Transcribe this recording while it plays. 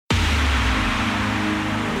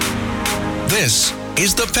This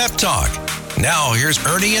is the Pep Talk. Now here's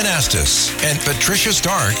Ernie Anastas and Patricia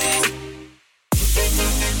Stark.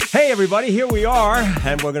 Hey everybody, here we are,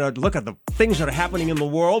 and we're going to look at the things that are happening in the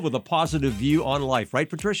world with a positive view on life, right,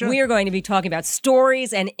 Patricia? We are going to be talking about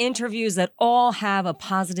stories and interviews that all have a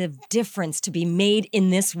positive difference to be made in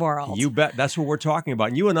this world. You bet. That's what we're talking about.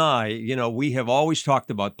 And you and I, we have always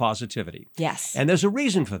talked about positivity. Yes. And there's a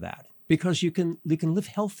reason for that, because you can live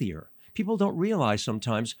healthier. People don't realize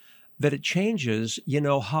sometimes that it changes,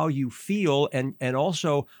 how you feel and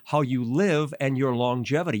also how you live and your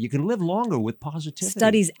longevity. You can live longer with positivity.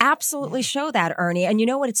 Studies absolutely show that, Ernie. And you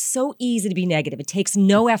know what? It's so easy to be negative. It takes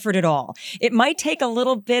no effort at all. It might take a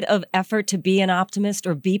little bit of effort to be an optimist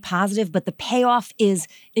or be positive, but the payoff is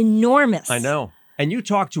enormous. I know. And you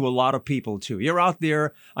talk to a lot of people, too. You're out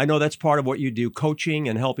there. I know that's part of what you do, coaching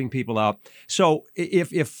and helping people out. So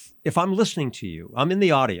if I'm listening to you, I'm in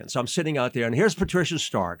the audience, I'm sitting out there, and here's Patricia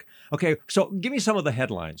Stark. Okay, so give me some of the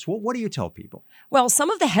headlines. What do you tell people? Well,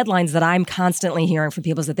 some of the headlines that I'm constantly hearing from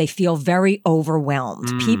people is that they feel very overwhelmed.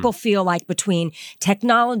 People feel like between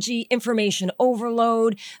technology, information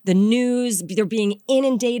overload, the news, they're being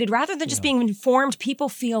inundated. Rather than just being informed, people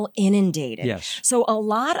feel inundated. Yes. So a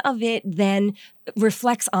lot of it then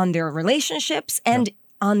reflects on their relationships and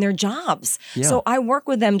on their jobs. Yeah. So I work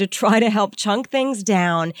with them to try to help chunk things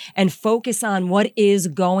down and focus on what is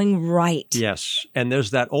going right. Yes. And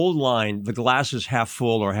there's that old line, the glass is half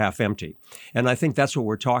full or half empty. And I think that's what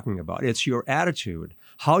we're talking about. It's your attitude,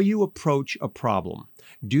 how you approach a problem.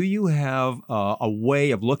 Do you have a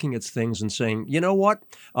way of looking at things and saying, you know what,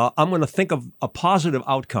 I'm going to think of a positive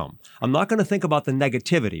outcome. I'm not going to think about the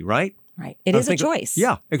negativity, right? Right. It is a choice.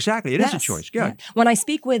 Yeah, exactly. It is a choice. Yeah. When I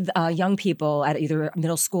speak with young people at either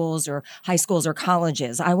middle schools or high schools or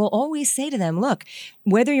colleges, I will always say to them, look,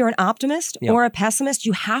 whether you're an optimist or a pessimist,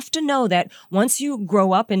 you have to know that once you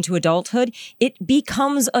grow up into adulthood, it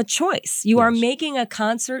becomes a choice. You are making a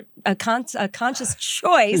conscious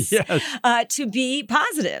choice to be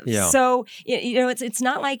positive. Yeah. So, it's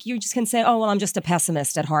not like you just can say, oh, well, I'm just a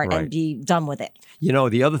pessimist at heart and be done with it.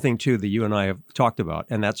 The other thing, too, that you and I have talked about,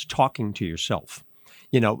 and that's talking to yourself.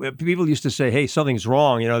 People used to say, hey, something's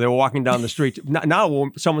wrong. They're walking down the street. Now,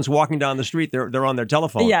 when someone's walking down the street, they're on their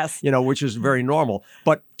telephone. Yes. Which is very normal.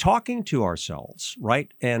 But talking to ourselves,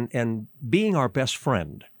 right, and being our best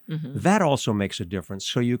friend, that also makes a difference.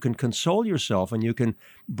 So you can console yourself and you can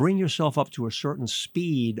bring yourself up to a certain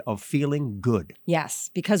speed of feeling good.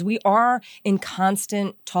 Yes, because we are in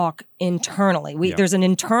constant talk internally. There's an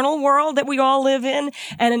internal world that we all live in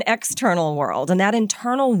and an external world. And that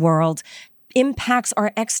internal world impacts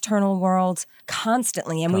our external world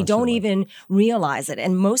constantly, and we don't even realize it.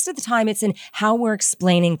 And most of the time, it's in how we're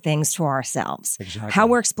explaining things to ourselves, how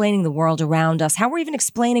we're explaining the world around us, how we're even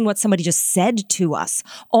explaining what somebody just said to us.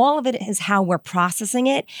 All of it is how we're processing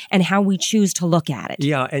it and how we choose to look at it.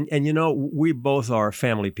 Yeah, and we both are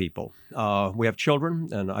family people. We have children,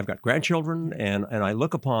 and I've got grandchildren, and I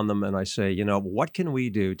look upon them and I say, what can we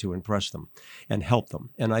do to impress them and help them?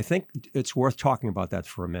 And I think it's worth talking about that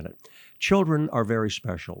for a minute. Children are very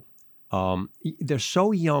special. They're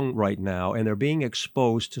so young right now, and they're being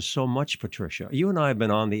exposed to so much, Patricia. You and I have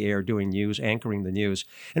been on the air doing news, anchoring the news,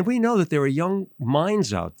 and we know that there are young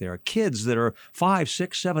minds out there, kids that are 5,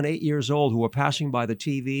 6, 7, 8 years old who are passing by the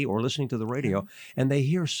TV or listening to the radio, and they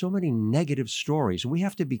hear so many negative stories. We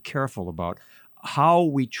have to be careful about how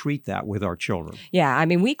we treat that with our children. Yeah, I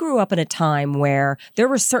mean, we grew up in a time where there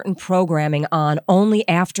was certain programming on only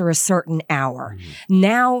after a certain hour.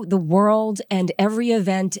 Now the world and every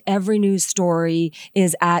event, every news story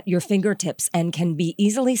is at your fingertips and can be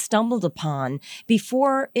easily stumbled upon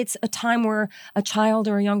before it's a time where a child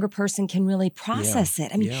or a younger person can really process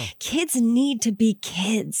it. I mean, kids need to be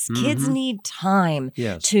kids. Kids need time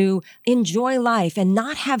to enjoy life and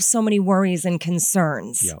not have so many worries and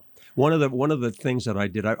concerns. Yeah. One of the things that I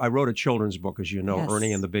did, I wrote a children's book, as you know,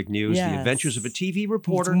 Ernie and the Big News, The Adventures of a TV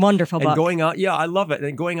Reporter. It's a wonderful book. Going out, I love it.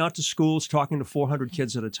 And going out to schools, talking to 400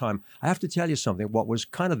 kids at a time. I have to tell you something, what was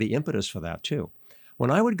kind of the impetus for that, too. When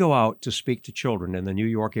I would go out to speak to children in the New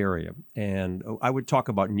York area, and I would talk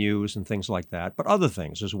about news and things like that, but other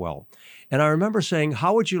things as well. And I remember saying,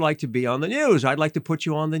 how would you like to be on the news? I'd like to put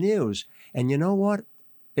you on the news. And you know what?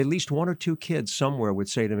 At least 1 or 2 kids somewhere would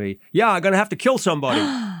say to me, I'm going to have to kill somebody.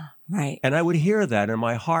 Right. And I would hear that and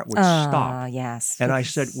my heart would stop. Yes. And I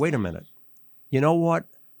said, wait a minute. You know what?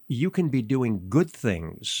 You can be doing good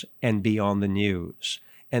things and be on the news.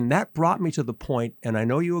 And that brought me to the point, and I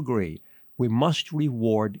know you agree, we must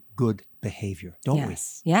reward good behavior, don't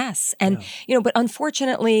yes. Yes. And, but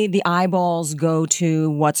unfortunately, the eyeballs go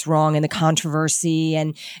to what's wrong and the controversy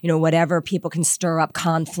and, whatever people can stir up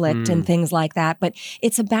conflict and things like that. But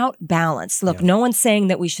it's about balance. Look, no one's saying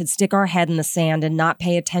that we should stick our head in the sand and not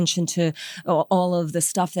pay attention to all of the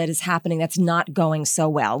stuff that is happening that's not going so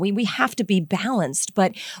well. We have to be balanced,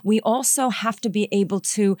 but we also have to be able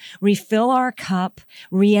to refill our cup,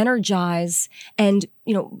 re-energize, and,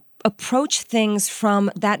 approach things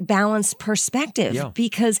from that balanced perspective,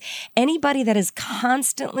 because anybody that is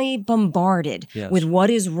constantly bombarded with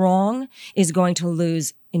what is wrong is going to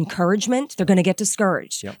lose encouragement. They're going to get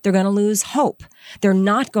discouraged. They're going to lose hope. They're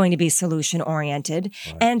not going to be solution oriented,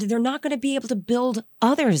 and they're not going to be able to build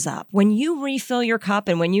others up. When you refill your cup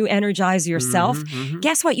and when you energize yourself,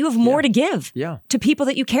 guess what? You have more to give to people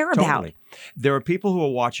that you care about. There are people who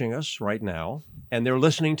are watching us right now, and they're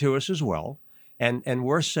listening to us as well. And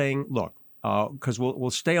we're saying, look, because we'll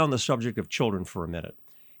stay on the subject of children for a minute.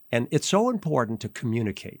 And it's so important to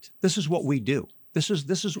communicate. This is what we do. This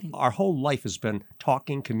is our whole life has been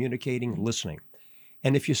talking, communicating, listening.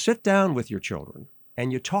 And if you sit down with your children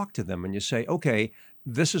and you talk to them and you say, okay,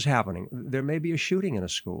 this is happening. There may be a shooting in a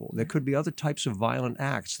school. There could be other types of violent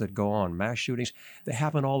acts that go on, mass shootings. They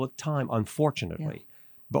happen all the time, unfortunately.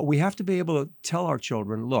 But we have to be able to tell our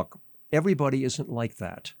children, look, everybody isn't like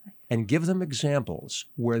that. And give them examples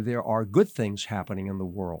where there are good things happening in the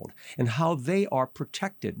world and how they are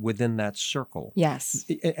protected within that circle. Yes.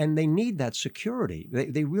 And they need that security.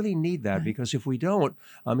 They really need that, because if we don't,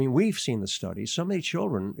 we've seen the studies. So many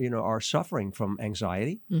children, are suffering from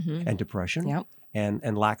anxiety and depression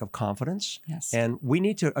and lack of confidence. Yes. And we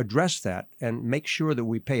need to address that and make sure that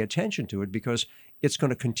we pay attention to it, because it's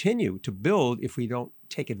going to continue to build if we don't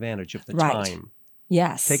take advantage of the time.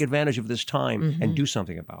 Yes. Take advantage of this time and do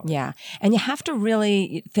something about it. Yeah. And you have to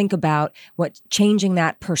really think about changing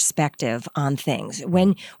that perspective on things.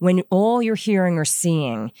 When all you're hearing or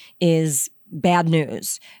seeing is bad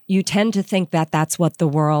news, you tend to think that that's what the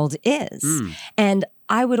world is. And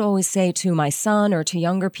I would always say to my son or to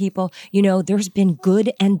younger people, there's been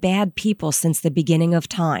good and bad people since the beginning of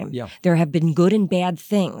time. There have been good and bad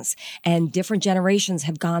things, and different generations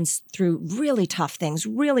have gone through really tough things,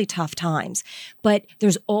 really tough times. But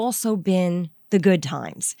there's also been the good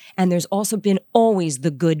times, and there's also been always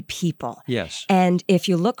the good people. Yes. And if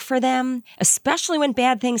you look for them, especially when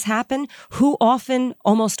bad things happen, who often,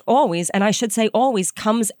 almost always, and I should say always,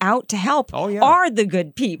 comes out to help are the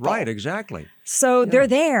good people. Right, exactly. So they're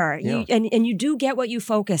there, and you do get what you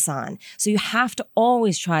focus on. So you have to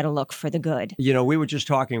always try to look for the good. We were just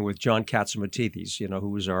talking with John Catsimatidis,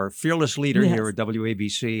 who is our fearless leader here at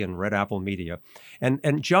WABC and Red Apple Media.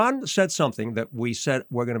 And John said something that we said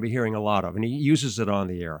we're going to be hearing a lot of, and he uses it on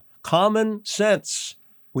the air. Common sense.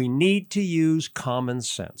 We need to use common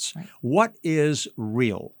sense. Right. What is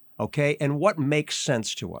real? Okay, and what makes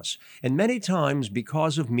sense to us? And many times,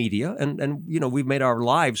 because of media, and we've made our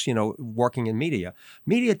lives, working in media.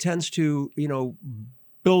 Media tends to,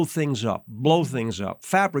 build things up, blow things up,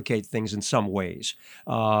 fabricate things in some ways,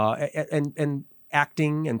 and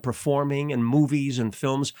acting and performing and movies and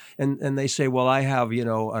films, and they say, well, I have, an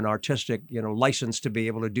artistic, license to be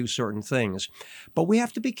able to do certain things. But we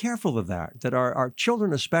have to be careful of that our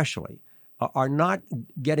children especially are not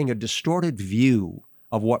getting a distorted view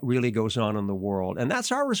of what really goes on in the world. And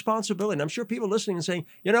that's our responsibility. And I'm sure people listening and saying,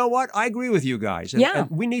 you know what, I agree with you guys. And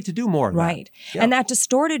we need to do more of that. Right. And that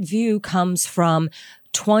distorted view comes from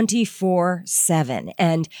 24/7,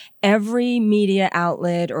 and every media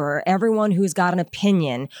outlet or everyone who's got an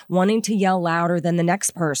opinion wanting to yell louder than the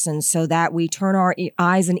next person so that we turn our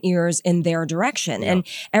eyes and ears in their direction. And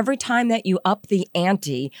every time that you up the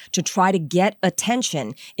ante to try to get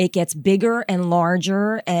attention, it gets bigger and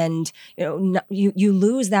larger, and you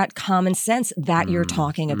lose that common sense that you're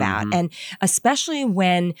talking about. And especially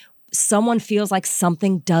when someone feels like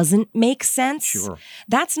something doesn't make sense,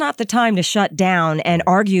 that's not the time to shut down and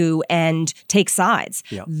argue and take sides.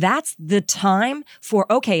 That's the time for,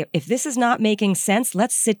 okay, if this is not making sense,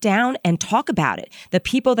 let's sit down and talk about it. The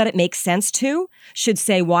people that it makes sense to should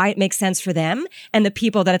say why it makes sense for them, and the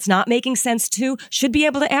people that it's not making sense to should be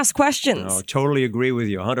able to ask questions. Oh, totally agree with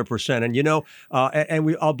you, 100%.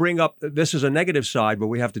 And I'll bring up, this is a negative side, but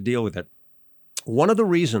we have to deal with it. One of the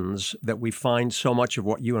reasons that we find so much of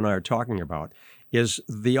what you and I are talking about is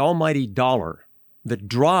the almighty dollar that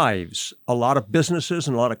drives a lot of businesses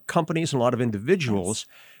and a lot of companies and a lot of individuals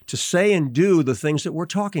to say and do the things that we're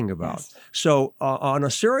talking about. So on a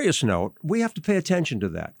serious note, we have to pay attention to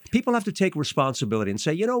that. People have to take responsibility and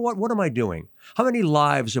say, you know what am I doing? How many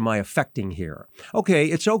lives am I affecting here? Okay,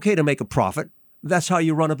 it's okay to make a profit. That's how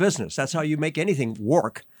you run a business. That's how you make anything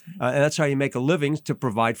work. And that's how you make a living to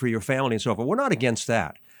provide for your family and so forth. We're not against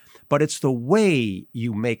that. But it's the way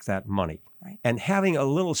you make that money. Right. And having a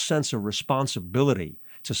little sense of responsibility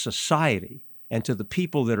to society and to the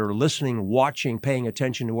people that are listening, watching, paying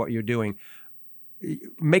attention to what you're doing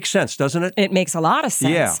makes sense, doesn't it? It makes a lot of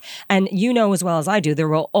sense. Yeah. And you know as well as I do, there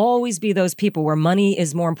will always be those people where money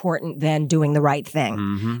is more important than doing the right thing.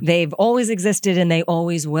 Mm-hmm. They've always existed and they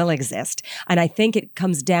always will exist. And I think it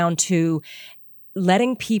comes down to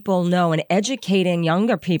letting people know and educating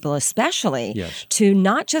younger people especially Yes. to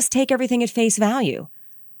not just take everything at face value.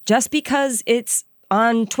 Just because it's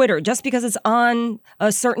on Twitter, just because it's on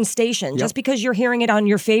a certain station, just because you're hearing it on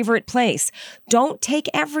your favorite place. Don't take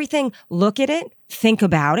everything. Look at it. Think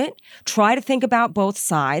about it. Try to think about both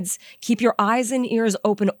sides. Keep your eyes and ears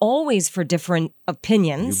open always for different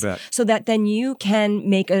opinions You bet. so that then you can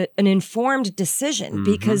make an informed decision.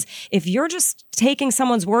 Mm-hmm. Because if you're just taking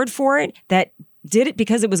someone's word for it that did it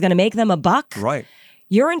because it was going to make them a buck, Right.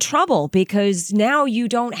 you're in trouble because now you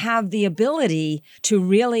don't have the ability to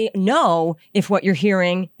really know if what you're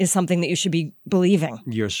hearing is something that you should be believing.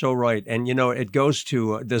 You're so right. And, it goes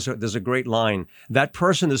to, there's a great line. That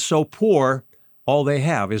person is so poor, all they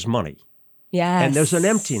have is money. Yes. And there's an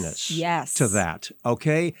emptiness Yes. to that,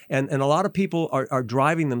 okay? And a lot of people are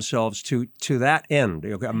driving themselves to that end.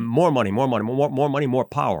 Okay? More money, more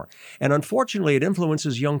power. And unfortunately, it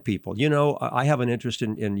influences young people. I have an interest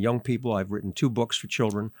in young people. I've written 2 books for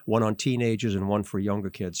children, one on teenagers and one for younger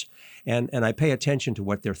kids. And I pay attention to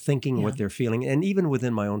what they're thinking, what they're feeling, and even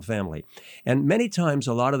within my own family. And many times,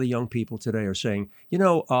 a lot of the young people today are saying,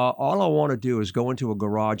 all I want to do is go into a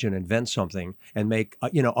garage and invent something and make,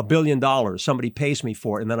 $1 billion. Somebody pays me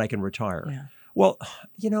for it, and then I can retire. Yeah. Well,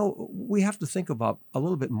 we have to think about a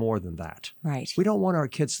little bit more than that. Right. We don't want our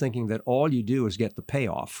kids thinking that all you do is get the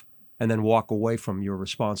payoff and then walk away from your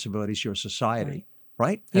responsibilities, your society.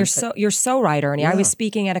 Right? You're so right, Ernie. I Yeah. was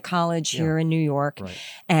speaking at a college here in New York, Right.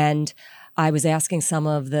 and I was asking some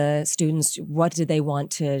of the students what did they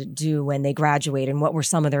want to do when they graduate and what were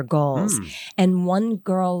some of their goals. And one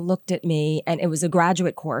girl looked at me, and it was a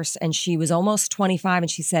graduate course, and she was almost 25, and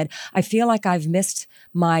she said, I feel like I've missed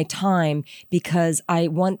my time because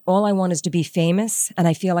all I want is to be famous, and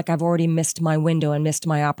I feel like I've already missed my window and missed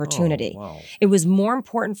my opportunity. Oh, wow. It was more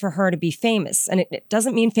important for her to be famous, and it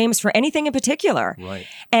doesn't mean famous for anything in particular. Right.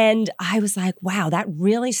 And I was like, wow, that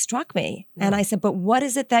really struck me. And I said, but what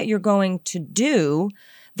is it that you're going to do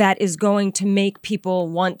that is going to make people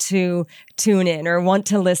want to tune in or want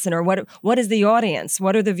to listen? Or what is the audience?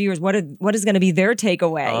 What are the viewers? What is going to be their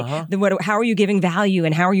takeaway? Uh-huh. How are you giving value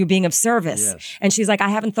and how are you being of service? Yes. And she's like, I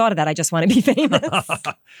haven't thought of that. I just want to be famous.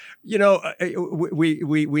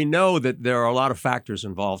 We know that there are a lot of factors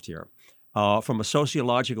involved here. From a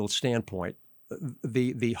sociological standpoint,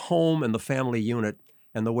 the home and the family unit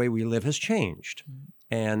and the way we live has changed.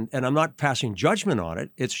 And I'm not passing judgment on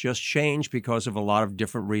it. It's just changed because of a lot of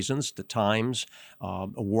different reasons: the times,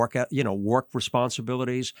 work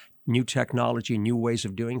responsibilities, new technology, new ways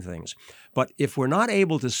of doing things. But if we're not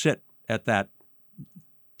able to sit at that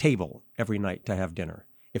table every night to have dinner,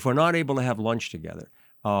 if we're not able to have lunch together,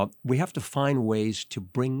 we have to find ways to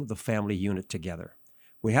bring the family unit together.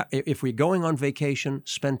 If we're going on vacation,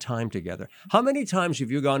 spend time together. How many times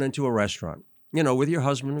have you gone into a restaurant, with your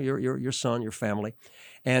husband, your son, your family,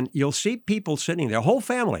 and you'll see people sitting there, whole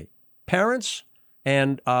family, parents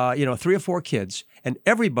and 3 or 4 kids, and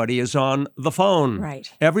everybody is on the phone. Right.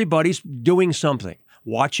 Everybody's doing something,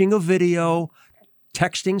 watching a video,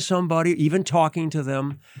 texting somebody, even talking to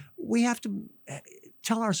them. We have to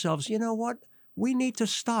tell ourselves, you know what? We need to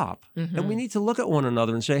stop, and we need to look at one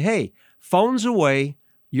another and say, hey, phone's away.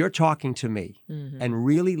 You're talking to me, and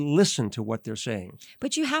really listen to what they're saying.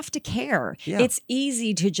 But you have to care. Yeah. It's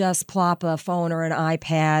easy to just plop a phone or an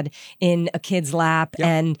iPad in a kid's lap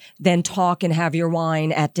and then talk and have your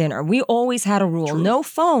wine at dinner. We always had a rule. True. No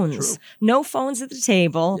phones. True. No phones at the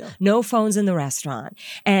table. Yeah. No phones in the restaurant.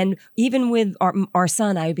 And even with our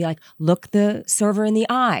son, I would be like, look the server in the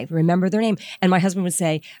eye. Remember their name. And my husband would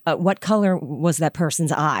say, what color was that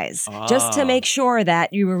person's eyes? Just to make sure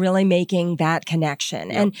that you were really making that connection.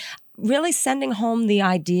 And really sending home the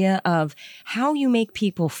idea of how you make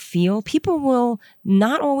people feel. People will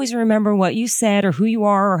not always remember what you said or who you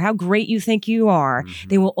are or how great you think you are.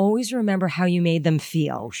 They will always remember how you made them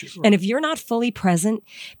feel. Sure. And if you're not fully present,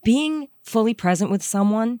 being fully present with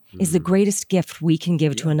someone is the greatest gift we can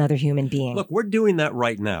give to another human being. Look, we're doing that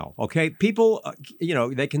right now, okay? People,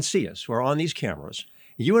 they can see us. We're on these cameras.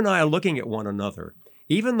 You and I are looking at one another,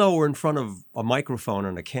 even though we're in front of a microphone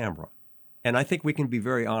and a camera. And I think we can be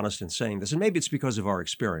very honest in saying this, and maybe it's because of our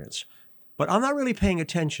experience. but I'm not really paying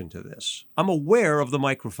attention to this. I'm aware of the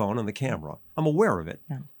microphone and the camera. I'm aware of it.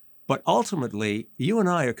 Yeah. But ultimately, you and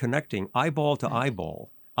I are connecting eyeball to eyeball.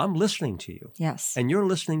 I'm listening to you. Yes. And you're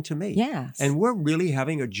listening to me. Yes. And we're really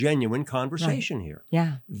having a genuine conversation here.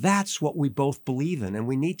 Yeah. That's what we both believe in, and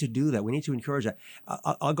we need to do that. We need to encourage that.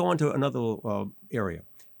 I'll go on to another area.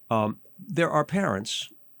 There are parents,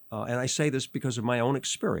 and I say this because of my own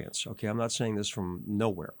experience, okay? I'm not saying this from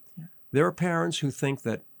nowhere. Yeah. There are parents who think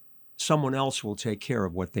that someone else will take care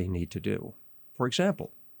of what they need to do. For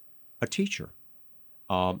example, a teacher.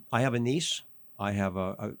 I have a niece. I have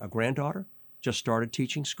a granddaughter, just started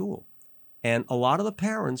teaching school. And a lot of the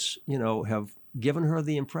parents, have given her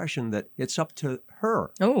the impression that it's up to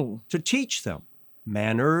her to teach them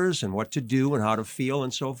manners and what to do and how to feel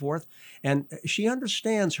and so forth. And she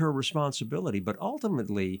understands her responsibility. But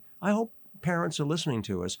ultimately, I hope parents are listening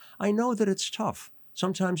to us. I know that it's tough.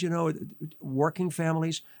 Sometimes, working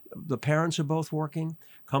families, the parents are both working,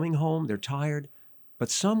 coming home, they're tired. But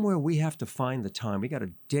somewhere we have to find the time. We got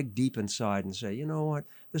to dig deep inside and say, you know what?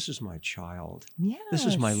 This is my child. Yes. This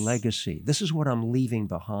is my legacy. This is what I'm leaving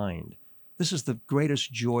behind. This is the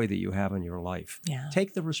greatest joy that you have in your life. Yeah.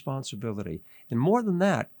 Take the responsibility. And more than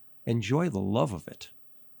that, enjoy the love of it.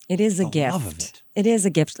 It is a The gift. love of it. It is a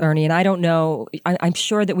gift, Ernie. And I don't know, I'm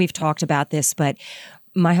sure that we've talked about this, but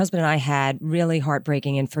my husband and I had really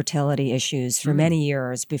heartbreaking infertility issues for many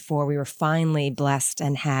years before we were finally blessed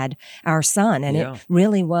and had our son. And it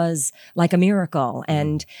really was like a miracle.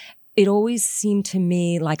 And it always seemed to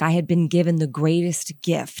me like I had been given the greatest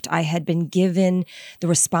gift. I had been given the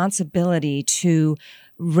responsibility to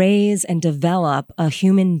raise and develop a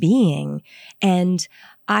human being. And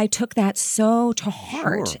I took that so to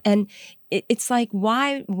heart. Sure. And it's like,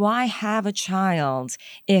 why have a child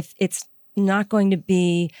if it's not going to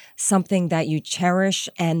be something that you cherish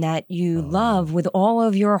and that you love with all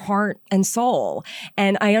of your heart and soul?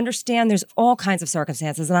 And I understand there's all kinds of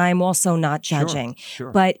circumstances, and I'm also not judging.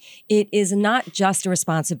 Sure. But it is not just a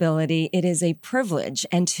responsibility, it is a privilege.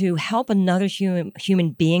 And to help another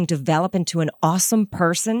human being develop into an awesome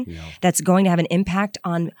person that's going to have an impact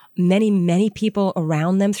on many, many people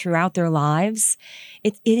around them throughout their lives,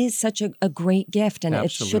 it is such a great gift, and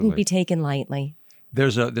it shouldn't be taken lightly.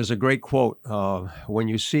 There's a great quote. When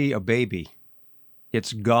you see a baby,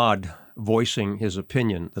 it's God voicing his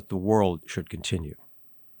opinion that the world should continue.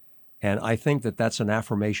 And I think that that's an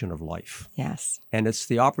affirmation of life. Yes. And it's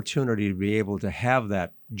the opportunity to be able to have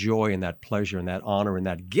that joy and that pleasure and that honor and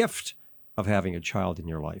that gift of having a child in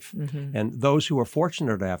your life. Mm-hmm. And those who are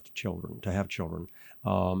fortunate to have children,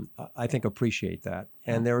 I think appreciate that.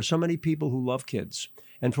 And there are so many people who love kids.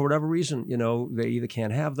 And for whatever reason, they either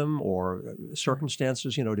can't have them or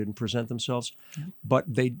circumstances, didn't present themselves. Yeah. But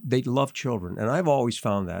they love children. And I've always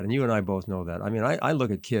found that. And you and I both know that. I mean, I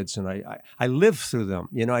look at kids and I live through them.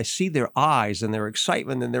 I see their eyes and their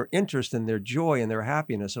excitement and their interest and their joy and their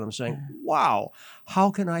happiness. And I'm saying, wow,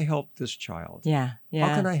 how can I help this child? Yeah.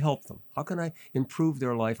 How can I help them? How can I improve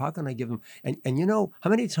their life? How can I give them? And how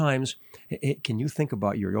many times can you think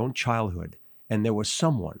about your own childhood and there was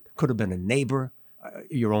someone, could have been a neighbor,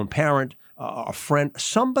 your own parent, a friend,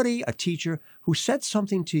 somebody, a teacher who said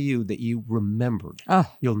something to you that you remembered. Oh,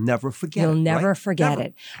 you'll never forget it. You'll never forget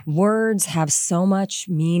it. Words have so much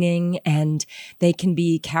meaning, and they can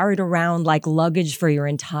be carried around like luggage for your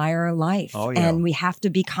entire life. Oh, yeah. And we have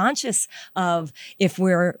to be conscious of, if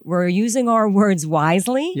we're using our words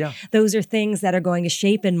wisely, those are things that are going to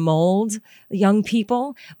shape and mold young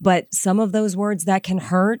people. But some of those words that can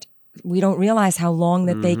hurt, we don't realize how long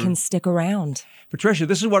that they can stick around. Patricia,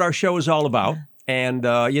 this is what our show is all about. And,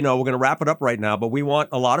 we're going to wrap it up right now, but we want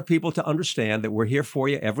a lot of people to understand that we're here for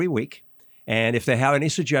you every week. And if they have any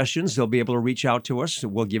suggestions, they'll be able to reach out to us.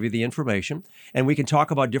 We'll give you the information. And we can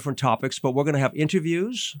talk about different topics, but we're going to have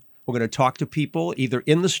interviews. We're going to talk to people either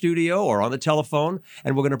in the studio or on the telephone.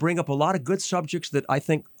 And we're going to bring up a lot of good subjects that I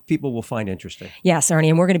think people will find interesting. Yes, Ernie,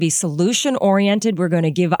 and we're going to be solution-oriented. We're going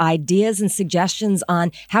to give ideas and suggestions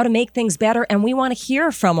on how to make things better, and we want to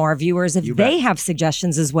hear from our viewers if they have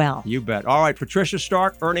suggestions as well. You bet. All right, Patricia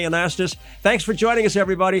Stark, Ernie Anastas, thanks for joining us,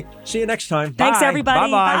 everybody. See you next time. Thanks,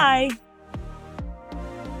 everybody. Bye-bye. Bye.